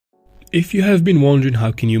If you have been wondering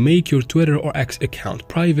how can you make your Twitter or X account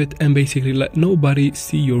private and basically let nobody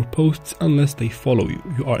see your posts unless they follow you,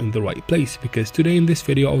 you are in the right place, because today in this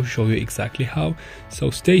video I'll show you exactly how, so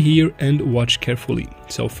stay here and watch carefully.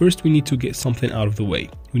 So first we need to get something out of the way.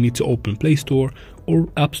 We need to open Play Store or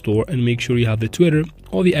App Store and make sure you have the Twitter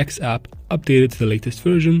or the X app updated to the latest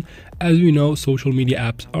version. As we know, social media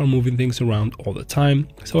apps are moving things around all the time,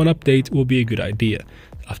 so an update will be a good idea.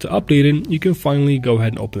 After updating, you can finally go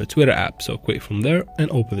ahead and open the Twitter app, so click from there and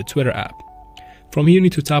open the Twitter app. From here you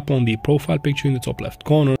need to tap on the profile picture in the top left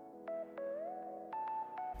corner.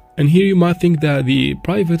 And here you might think that the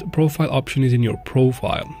private profile option is in your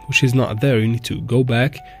profile, which is not there. You need to go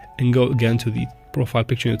back and go again to the profile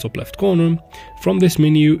picture in the top left corner. From this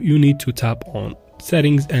menu you need to tap on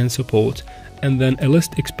settings and support, and then a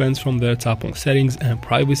list expands from there. Tap on settings and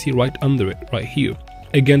privacy right under it, right here.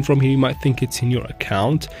 Again, from here you might think it's in your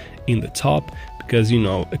account in the top, because you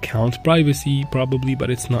know, account privacy probably, but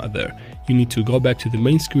it's not there. You need to go back to the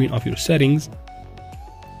main screen of your settings,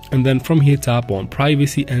 and then from here tap on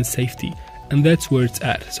privacy and safety, and that's where it's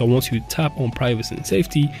at. So once you tap on privacy and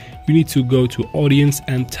safety, you need to go to audience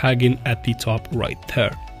and tag in at the top right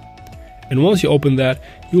there. And once you open that,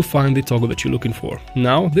 you'll find the toggle that you're looking for.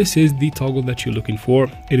 Now this is the toggle that you're looking for.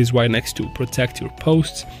 It is right next to protect your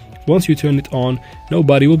posts. Once you turn it on,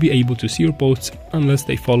 nobody will be able to see your posts unless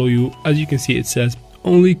they follow you. As you can see, it says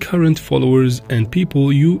only current followers and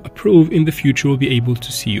people you approve in the future will be able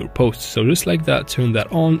to see your posts. So just like that, turn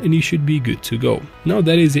that on and you should be good to go. Now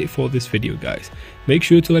that is it for this video, guys. Make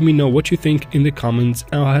sure to let me know what you think in the comments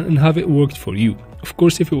and have it worked for you. Of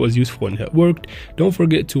course, if it was useful and it worked, don't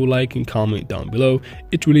forget to like and comment down below.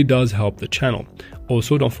 It really does help the channel.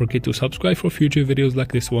 Also, don't forget to subscribe for future videos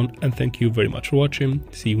like this one, and thank you very much for watching.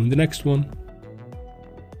 See you in the next one.